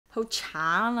好慘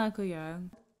啊個樣。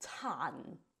殘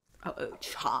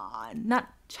Chan, not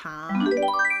Chan.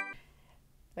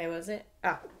 Wait, what was it?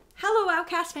 Oh, hello,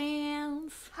 Outcast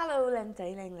fans. Hello 靚仔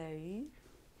靚女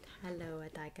Hello,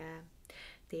 大家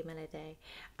點啊你哋?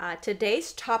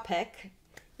 Today's topic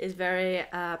is very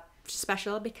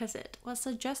special because it was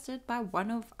suggested by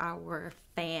one of our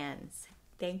fans.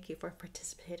 Thank you for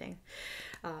participating.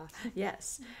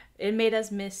 Yes, it made us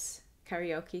miss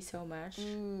karaoke so much.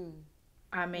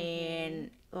 I mean,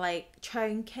 like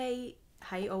唱 K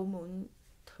喺澳門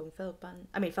同菲律賓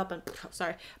I mean 菲律賓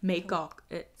sorry 美國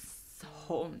it's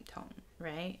好唔同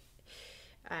right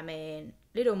I mean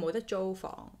呢度冇得租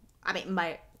房 I mean 唔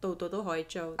係度度都可以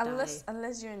租 unless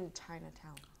you're in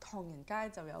Chinatown 唐人街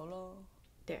就有咯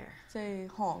there 即係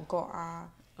韓國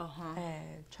啊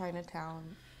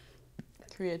Chinatown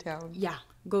Koreatown yeah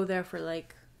go there for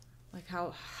like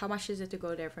how much is it to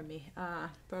go there for me?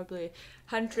 Probably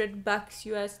 $100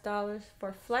 US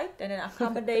for flight and then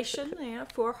accommodation,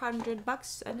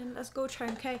 $400 and then let's go try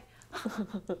and K.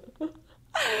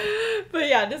 But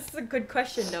yeah, this is a good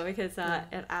question though because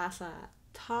it asks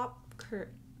top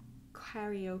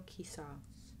karaoke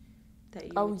songs that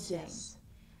you would sing. Yes.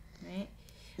 Right?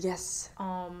 Yes.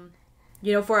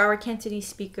 For our Cantonese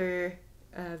speaker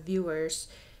viewers,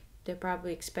 they're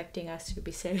probably expecting us to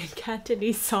be singing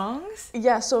Cantonese songs.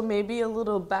 Yeah, so maybe a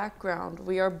little background.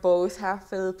 We are both half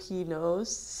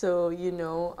Filipinos, so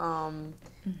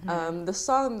the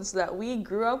songs that we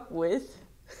grew up with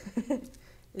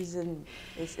is in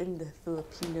the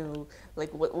Filipino,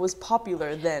 like what was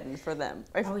popular then for them.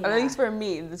 At least for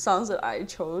me, the songs that I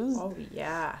chose. Oh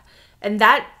yeah, and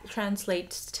that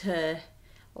translates to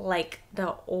like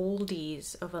the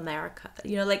oldies of America,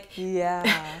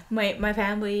 my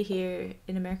family here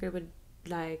in America would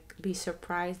like be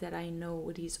surprised that I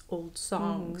know these old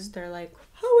songs. They're like,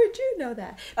 how would you know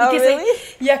that? Because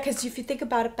because if you think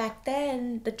about it, back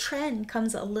then the trend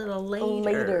comes a little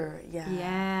later.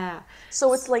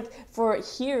 So it's like for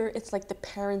here it's like the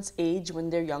parents' age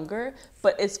when they're younger,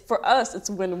 but it's for us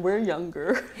it's when we're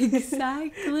younger.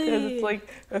 Exactly. Because it's like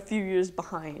a few years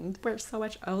behind. We're so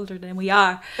much older than we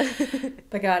are.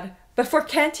 My God. But for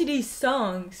Cantonese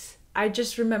songs, I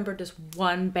just remember this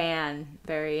one band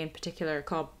very in particular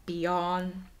called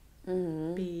Beyond.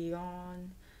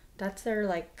 Beyond. That's their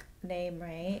like name,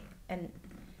 right? And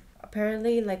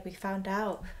apparently like we found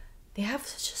out they have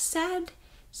such a sad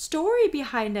story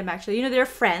behind them actually. They're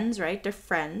friends, right? They're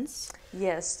friends.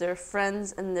 Yes, they're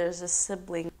friends and there's a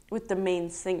sibling with the main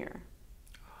singer.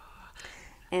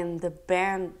 And the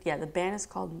band is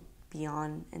called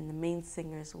Beyond and the main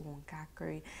singer is Wong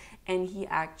Kakari. And he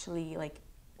actually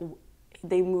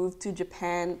they moved to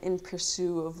Japan in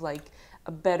pursuit of like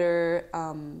a better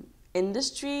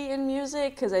industry in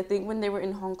music because I think when they were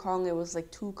in Hong Kong it was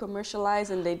like too commercialized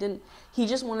and he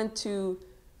just wanted to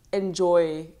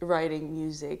enjoy writing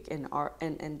music and art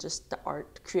and just the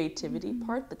art creativity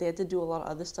part, but they had to do a lot of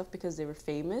other stuff because they were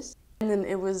famous. And then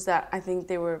it was that I think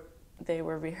they were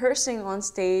rehearsing on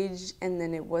stage and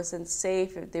then it wasn't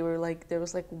safe. They were like there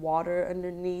was like water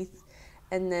underneath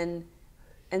and then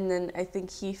I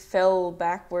think he fell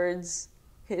backwards,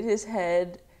 hit his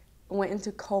head, went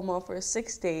into coma for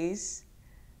 6 days,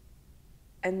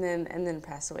 and then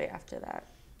passed away after that.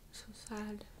 So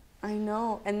sad. I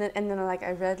know. And then like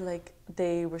I read like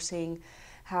they were saying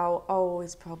how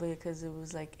it's probably because it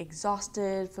was like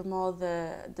exhausted from all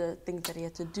the things that he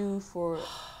had to do for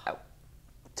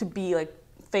to be like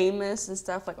famous and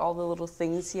stuff, like all the little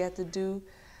things he had to do,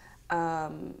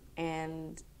 and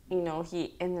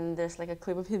then there's like a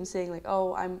clip of him saying like,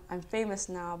 oh, I'm famous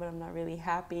now, but I'm not really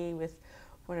happy with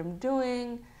what I'm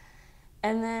doing.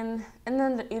 And then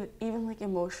even like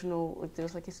emotional, like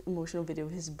there's like this emotional video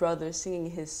of his brother singing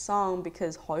his song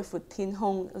because Hoi Fu Tin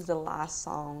Hong is the last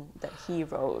song that he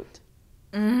wrote.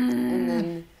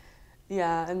 And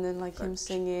then like him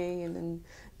singing and then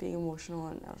being emotional,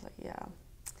 and I was like, yeah.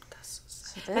 That's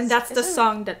so sad. And that's the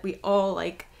song that we all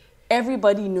like.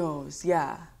 Everybody knows,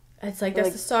 yeah. It's like that's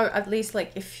the song. At least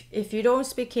like if you don't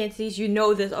speak Cantonese, you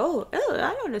know this. Oh,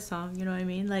 I know this song. You know what I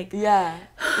mean? Like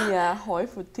Hoi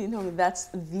Fu Tin Hong. That's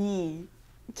the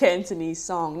Cantonese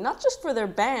song, not just for their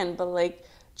band, but like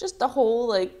just the whole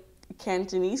like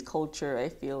Cantonese culture. I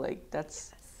feel like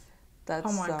that's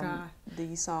oh my God.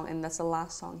 The song, and that's the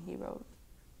last song he wrote.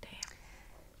 Damn.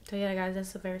 So yeah, guys,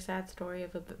 that's a very sad story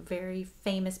of a very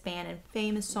famous band and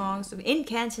famous songs in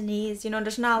Cantonese.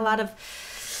 There's not a lot of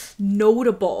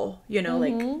notable,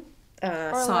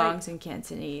 songs in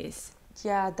Cantonese.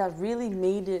 Yeah, that really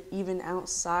made it even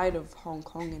outside of Hong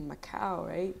Kong and Macau,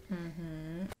 right?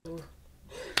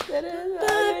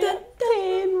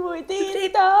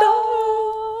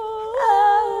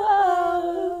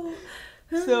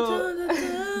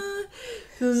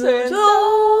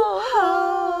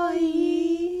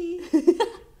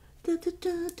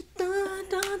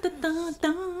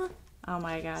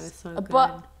 so good.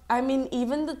 But I mean,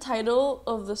 even the title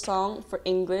of the song for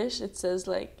English, it says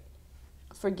like,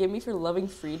 "Forgive me for loving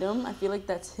freedom." I feel like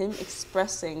that's him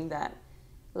expressing that,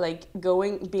 like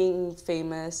being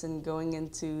famous and going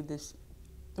into this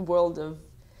world of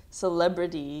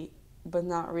celebrity, but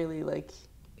not really like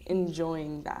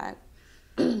enjoying that.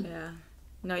 Yeah.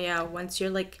 No, yeah, once you're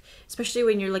like, especially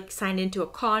when you're like signed into a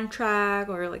contract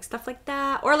or like stuff like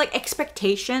that, or like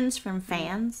expectations from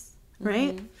fans,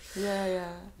 right?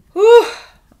 Yeah. Whew.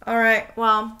 All right,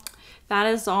 well, that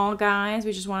is all, guys.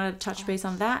 We just wanted to touch base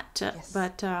on that. Yes.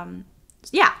 But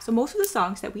yeah, so most of the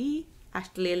songs that we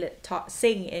actually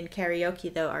sing in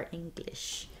karaoke, though, are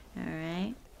English. All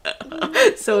right.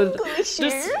 So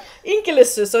English.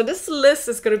 So this list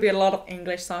is going to be a lot of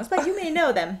English songs, but you may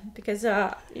know them because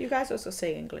you guys also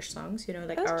say English songs. You know,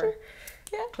 like That's our true.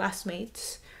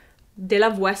 classmates. They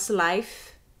love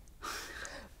Westlife.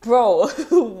 Bro,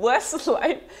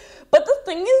 Westlife. But the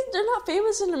thing is, they're not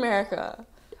famous in America.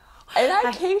 And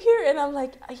I came here and I'm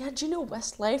like, yeah, do you know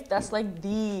Westlife? That's like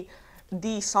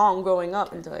the song growing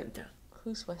up. And they're like,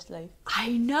 who's Westlife? I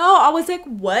know. I was like,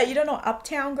 what? You don't know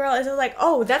Uptown Girl? And I was like,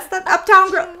 oh, that's the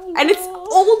Uptown Girl. And it's an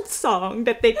old song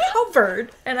that they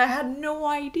covered. And I had no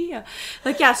idea.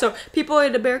 Like, yeah, so people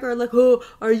in America are like, oh,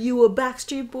 are you a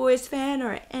Backstreet Boys fan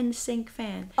or an NSYNC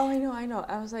fan? Oh, I know.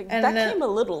 I was like, And that came a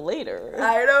little later.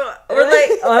 I know. We're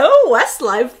like, oh,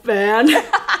 Westlife fan.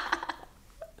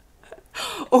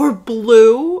 Or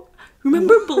Blue.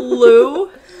 Remember Blue?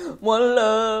 One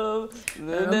love.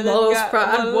 Most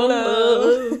pride, one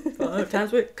love. 5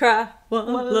 times we cry,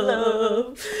 one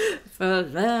love. For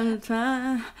that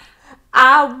time,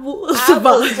 I will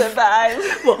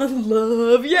survive. One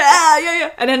love.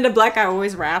 Yeah. And then the black guy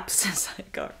always raps. It's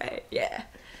like, all right, yeah.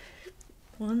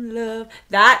 One love.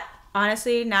 That,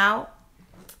 honestly, now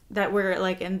that we're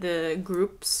like in the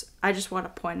groups, I just want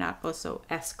to point out also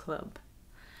S Club.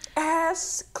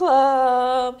 S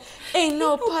Club. Ain't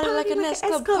no party like an S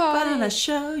Club party. But I'm gonna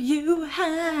show you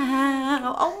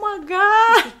how. Oh my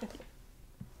god.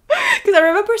 Because I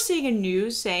remember seeing a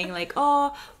news saying like,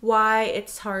 oh, why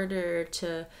it's harder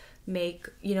to make,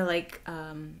 you know, like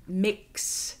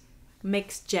mixed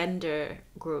gender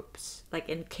groups, like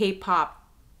in K-pop.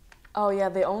 Oh yeah,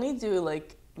 they only do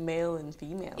like male and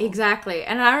female. Exactly.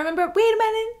 And I remember, wait a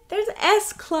minute, there's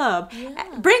S Club.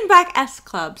 Yeah. Bring back S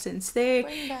Club, since they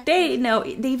know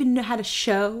they even had a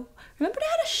show. Remember they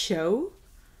had a show?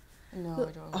 No, I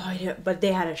don't know. Oh, yeah, but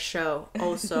they had a show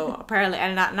also apparently,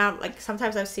 and now like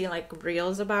sometimes I've seen like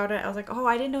reels about it. I was like, oh,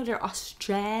 I didn't know they're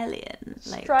Australian.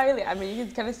 Like, Australia. I mean, you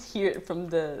can kind of hear it from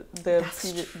the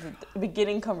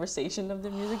beginning conversation of the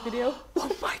music video.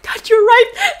 Oh my god, you're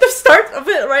right. The start of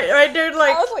it, right there,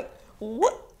 like I was like,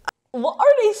 what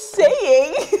are they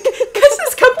saying? Because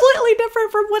it's completely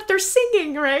different from what they're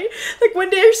singing, right? Like when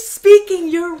they're speaking,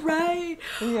 you're right.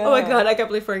 Yeah. Oh my god, I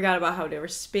completely forgot about how they were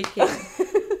speaking.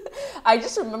 I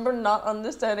just remember not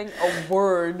understanding a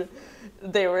word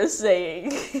they were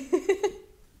saying.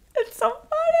 It's so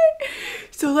funny.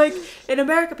 So like in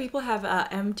America, people have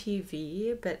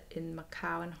MTV, but in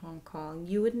Macau and Hong Kong,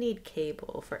 you would need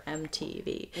cable for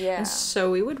MTV. Yeah. And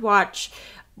so we would watch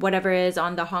whatever is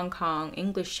on the Hong Kong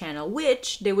English channel,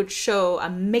 which they would show a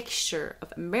mixture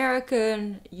of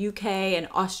American, UK, and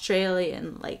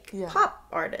Australian like pop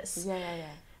artists. Yeah.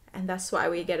 And that's why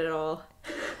we get it all.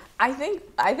 I think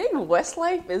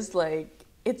Westlife is like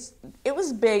it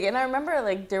was big, and I remember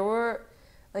like there were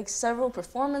like several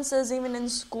performances even in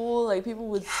school. Like people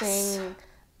would sing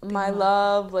 "My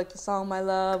Love," like the song "My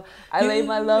Love." I lay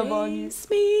my love on you. Raise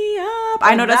me up.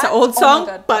 I know that's an old song,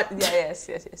 but yes.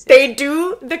 They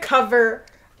do the cover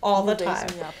all the time.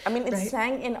 I mean, it's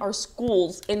sang in our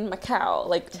schools in Macau,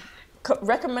 like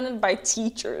recommended by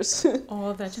teachers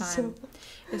all the time.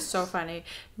 It's so funny.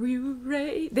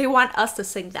 They want us to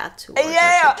sing that too.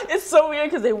 Yeah, it's so weird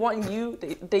because they want you.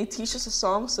 They teach us a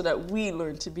song so that we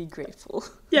learn to be grateful.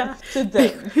 Yeah, to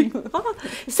them.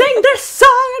 Sing this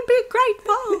song and be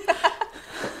grateful.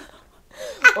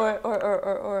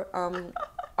 or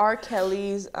R.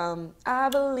 Kelly's "I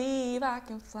Believe I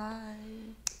Can Fly."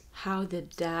 How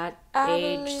did that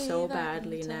age so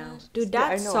badly now, dude? Yeah,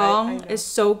 that song is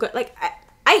so good. Like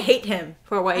I hate him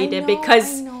for what he did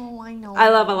because I know. I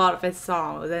love a lot of his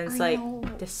songs, and it's like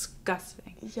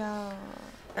disgusting. Yeah.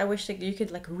 I wish that you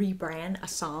could like rebrand a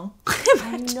song.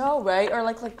 I know, right? Or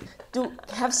like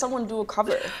have someone do a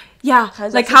cover. Yeah,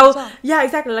 like how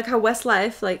exactly, like how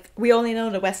Westlife, like we only know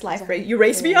the Westlife, right? You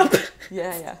raise me up.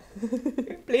 Yeah.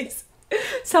 Please.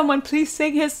 Someone please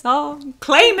sing his song.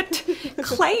 Claim it.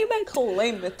 Claim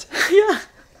it. Yeah.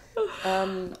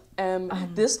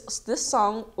 This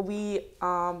song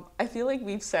I feel like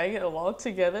we've sang it a lot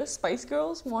together. Spice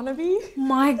Girls, Wannabe.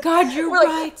 My God, you're We're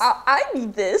right. like, I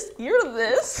need this. You're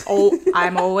this. Oh,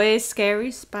 I'm always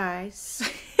Scary Spice.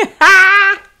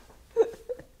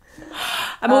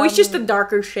 I'm always just a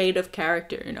darker shade of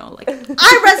character, you know. Like I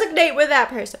resonate with that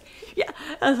person. Yeah,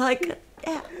 I was like,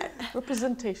 yeah.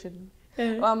 Representation.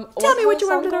 Tell me what you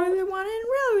want, really want, and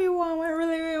really want,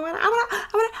 really want.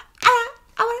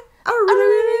 I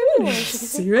really want.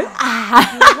 See it? You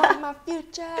want my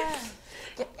future?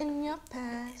 Get in your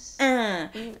past.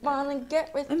 You wanna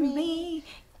get with me?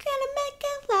 Gonna make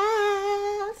it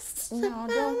last. No,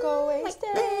 don't go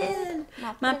wasting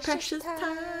my precious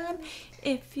time.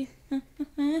 If you we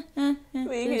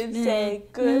can say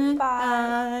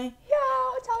goodbye.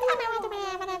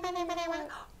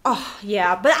 Oh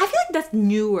yeah, but I feel like that's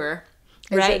newer,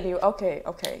 right? Is it new?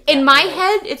 Okay. In my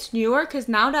head, it's newer because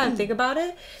now that I think about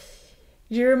it,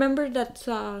 you remember that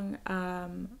song,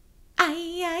 I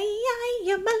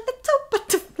am a little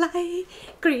butterfly,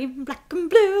 green, black, and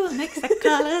blue, mix the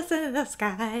colors in the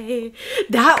sky.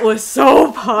 That was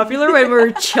so popular when we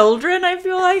were children, I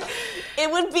feel like. It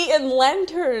would be in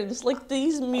lanterns, like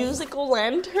these musical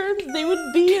lanterns, they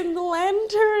would be in the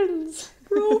lanterns.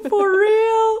 Bro, for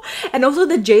real. And also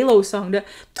the J-Lo song, the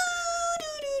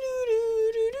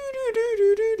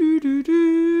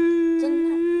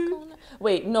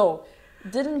Wait, no.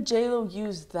 Didn't J-Lo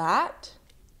use that?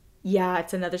 Yeah,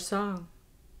 it's another song.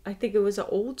 I think it was an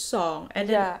old song. And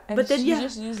then, yeah, and but then she yeah,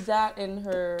 just used that in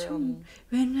her...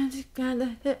 When I just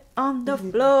gotta hit on the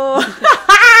floor.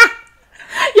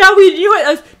 Yeah, we knew it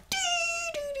as...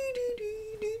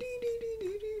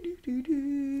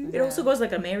 It also goes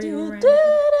like a merry-go-round.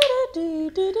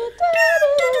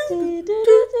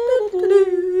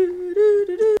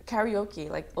 Karaoke,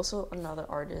 like also another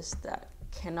artist that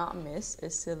cannot miss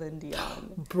is Celine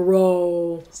Dion.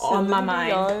 Bro, on my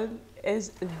mind. Celine Dion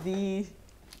is the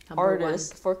Number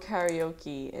artist one. for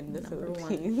karaoke in the Number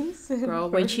Philippines. Bro,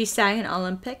 when she sang in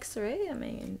Olympics, right? I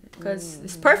mean, because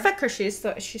it's perfect because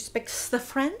she speaks the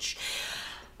French.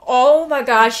 Oh my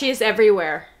God, she is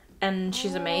everywhere. And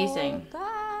she's amazing.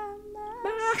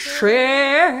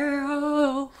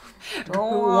 Myself,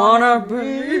 don't wanna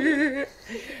be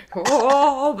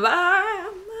all by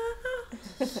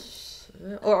myself.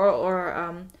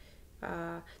 Or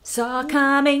it's all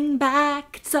coming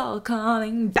back, it's all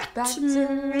coming back to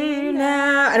me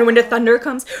now. And when the thunder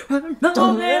comes, and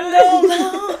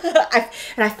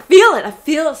I feel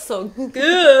it so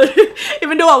good.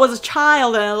 Even though I was a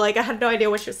child and I had no idea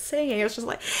what she was singing, it was just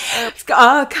like, it's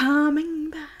all coming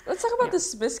back. Let's talk about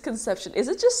this misconception. Is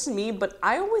it just me? But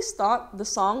I always thought the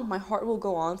song "My Heart Will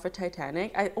Go On" for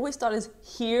Titanic, I always thought is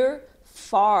 "Here,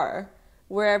 Far,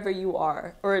 Wherever You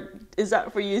Are." Or is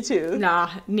that for you too? Nah,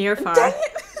 near far. Dang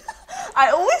it! I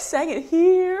always sang it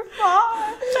 "Here,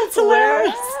 Far." That's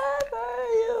hilarious. Wherever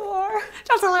you are.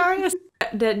 That's hilarious.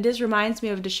 This reminds me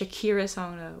of the Shakira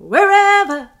song,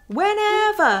 "Wherever,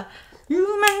 Whenever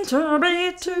You meant to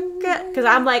be together." Because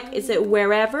I'm like, is it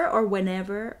wherever or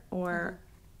whenever or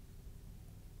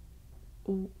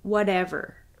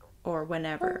whatever or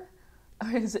whenever?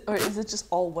 Or is it just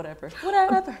all whatever?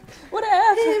 Whatever.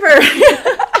 Whatever.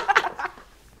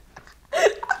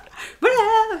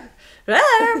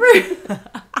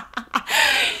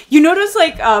 You notice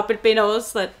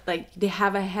Filipinos that they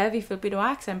have a heavy Filipino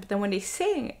accent, but then when they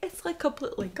sing, it's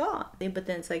completely gone. But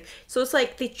then it's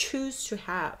like they choose to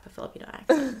have a Filipino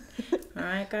accent. All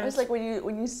right, guys. It's like when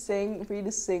you sing, for you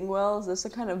to sing well, is there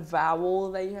some kind of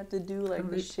vowel that you have to do, like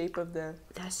the shape of the...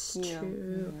 That's true.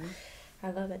 Mm-hmm. I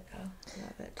love it though.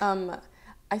 I love it.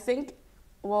 I think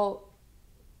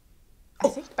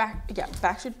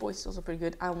Backstreet Boys is also pretty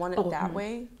good. I Want It That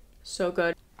Way. So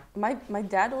good. My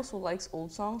dad also likes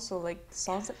old songs, so the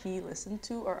songs that he listened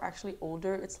to are actually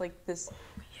older. It's like this.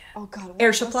 Oh God.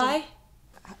 Air Supply.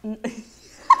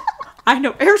 I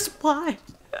know Air Supply.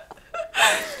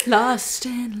 Lost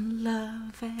in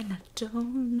love and I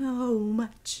don't know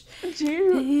much. Do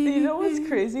you know what's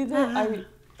crazy though?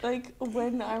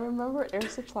 When I remember Air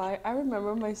Supply, I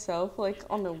remember myself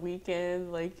on the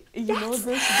weekend,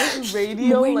 this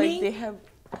radio, morning.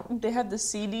 they have the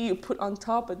CD you put on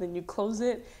top and then you close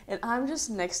it, and I'm just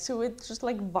next to it, just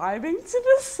vibing to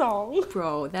the song.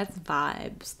 Bro, that's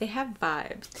vibes. They have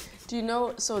vibes. Do you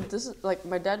know? So this is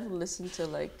my dad would listen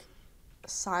to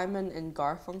Simon and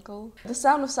Garfunkel. The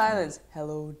Sound of Silence.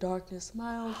 Hello, darkness,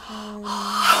 my old friend.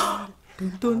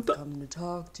 I've come to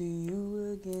talk to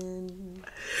you again.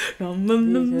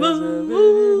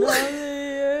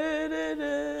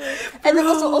 And then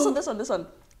also this one.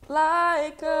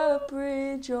 Like a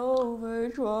bridge over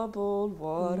troubled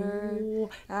water,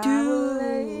 I will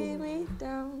lay me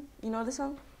down. You know this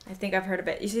song? I think I've heard of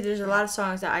it. You see, there's a lot of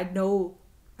songs that I know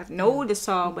the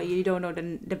song, but you don't know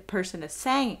the person that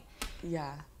sang.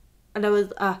 Yeah. And that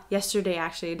was yesterday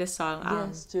actually. This song.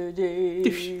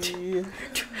 Yesterday,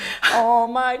 all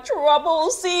my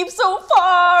troubles seem so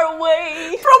far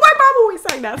away. Bro, my mom always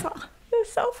sang that song.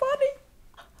 It's so funny.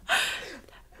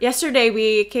 Yesterday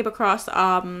we came across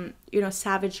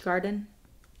Savage Garden.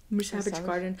 Savage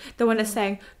Garden. The one that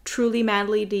sang Truly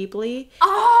Madly Deeply.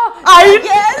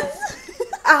 Yes!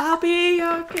 I'll be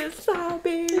your kiss, I'll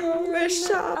be your wish,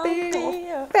 I'll be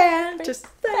your fantasy.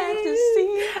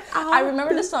 I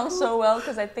remember the song so well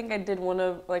because I think I did one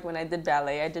of, like when I did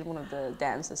ballet, I did one of the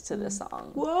dances to this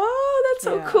song. Whoa, that's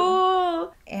so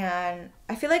cool. And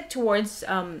I feel like towards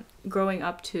growing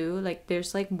up too, like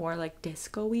there's like more like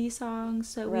disco-y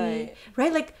songs that right,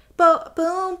 like boom,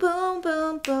 boom, boom,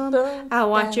 boom, boom. I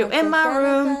want you in my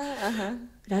room.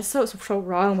 That's so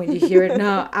wrong when you hear it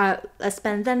now. Let's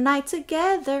spend the night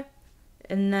together,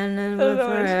 and then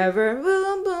forever.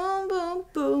 Boom, boom, boom,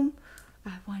 boom.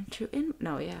 I want you in.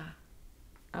 No, yeah.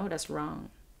 Oh, that's wrong.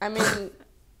 I mean,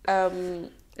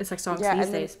 it's like songs these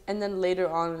days. And then later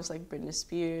on, it was like Britney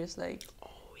Spears, like.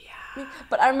 Oh yeah.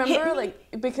 But I remember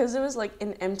like because it was like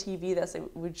in MTV that they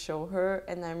would show her,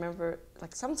 and I remember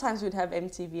like sometimes we'd have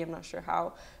MTV. I'm not sure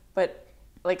how, but.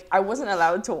 Like, I wasn't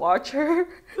allowed to watch her.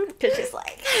 Because she's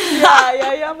like...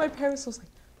 yeah. My parents was like,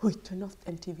 wait, turn off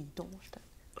MTV. Don't watch that.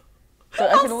 So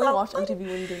I can only watch MTV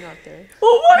when they're not there.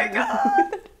 Oh my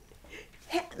god.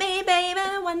 Hit me, baby,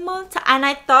 one more time. And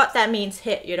I thought that means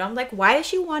hit, you know? I'm like, why does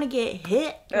she want to get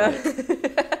hit? I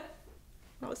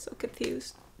was so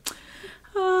confused.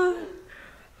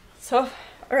 So,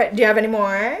 alright, do you have any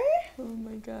more? Oh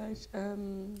my gosh.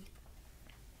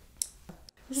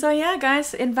 So yeah,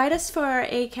 guys, invite us for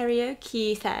a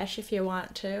karaoke sesh if you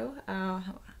want to.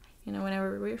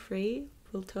 Whenever we're free,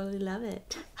 we'll totally love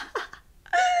it.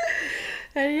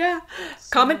 And yeah,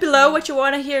 comment below what you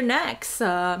want to hear next.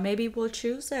 Maybe we'll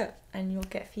choose it and you'll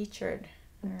get featured.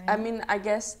 Right. I mean, I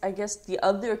guess the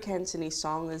other Cantonese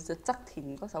song is the 側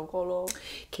田嗰首歌咯。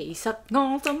其實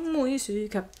我怎會輸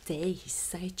給這二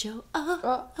世祖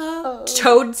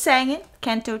？Toad sang it,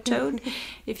 Canto Toad.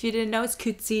 If you didn't know, it's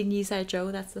決戰二世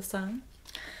祖. That's the song.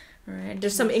 All right.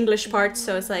 There's some English parts,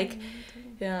 so it's like,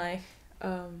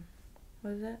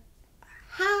 what is that?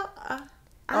 How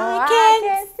I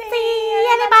can't see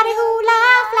anybody who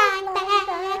loves like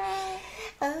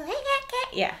that.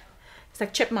 Yeah, it's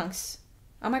like chipmunks.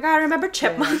 Oh my god, I remember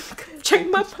Chipmunk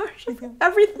Party,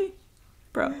 everything.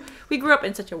 Bro, we grew up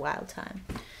in such a wild time.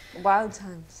 Wild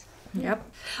times. Yep.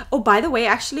 Oh, by the way,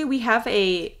 actually, we have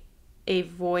a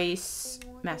voice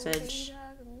message.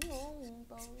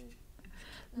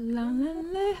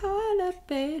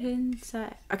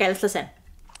 Okay, let's listen.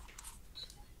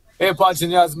 Hey, Paji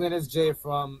and Iasmin, it's Jay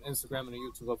from Instagram and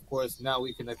YouTube, of course. Now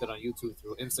we connected on YouTube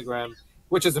through Instagram,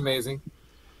 which is amazing.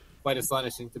 Quite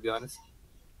astonishing, to be honest.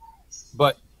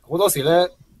 But 好多時咧，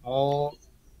我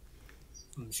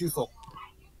唔舒服，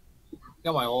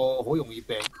因為我好容易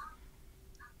病。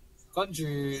跟住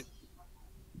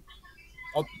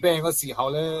我病嘅時候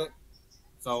咧，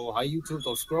就喺 YouTube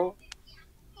度 scroll。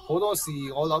好多時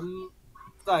我諗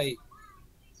都係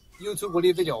YouTube 嗰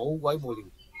啲 video 好鬼無聊。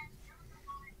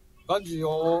跟住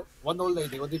我揾到你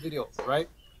哋嗰啲 video，right？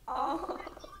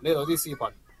 你哋嗰啲視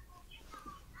頻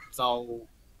就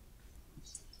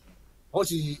好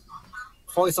似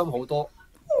開心好多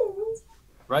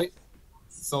 ，right?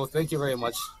 So thank you very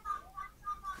much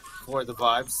for the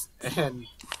vibes, and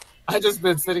I just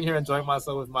been sitting here enjoying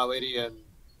myself with my lady, and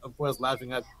of course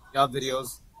laughing at y'all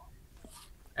videos.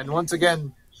 And once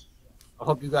again, I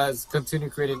hope you guys continue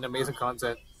creating amazing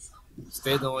content.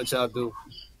 Stay doing what y'all do,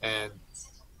 and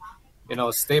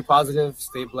stay positive,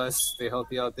 stay blessed, stay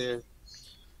healthy out there.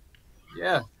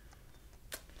 Yeah.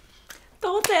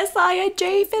 多謝晒啊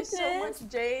J Fitness. So much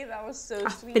Jay, that was so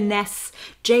sweet. Finesse,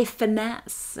 J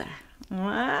Finesse.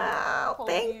 Wow,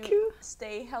 thank you.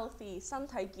 Stay healthy, 身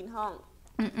體健康。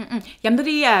飲多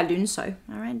啲暖水.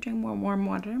 All right, drink more warm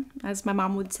water, as my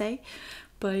mom would say.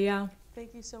 But yeah.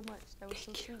 Thank you so much. That was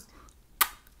so sweet.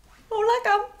 好啦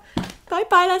咁，拜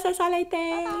拜啦，謝晒你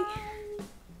哋。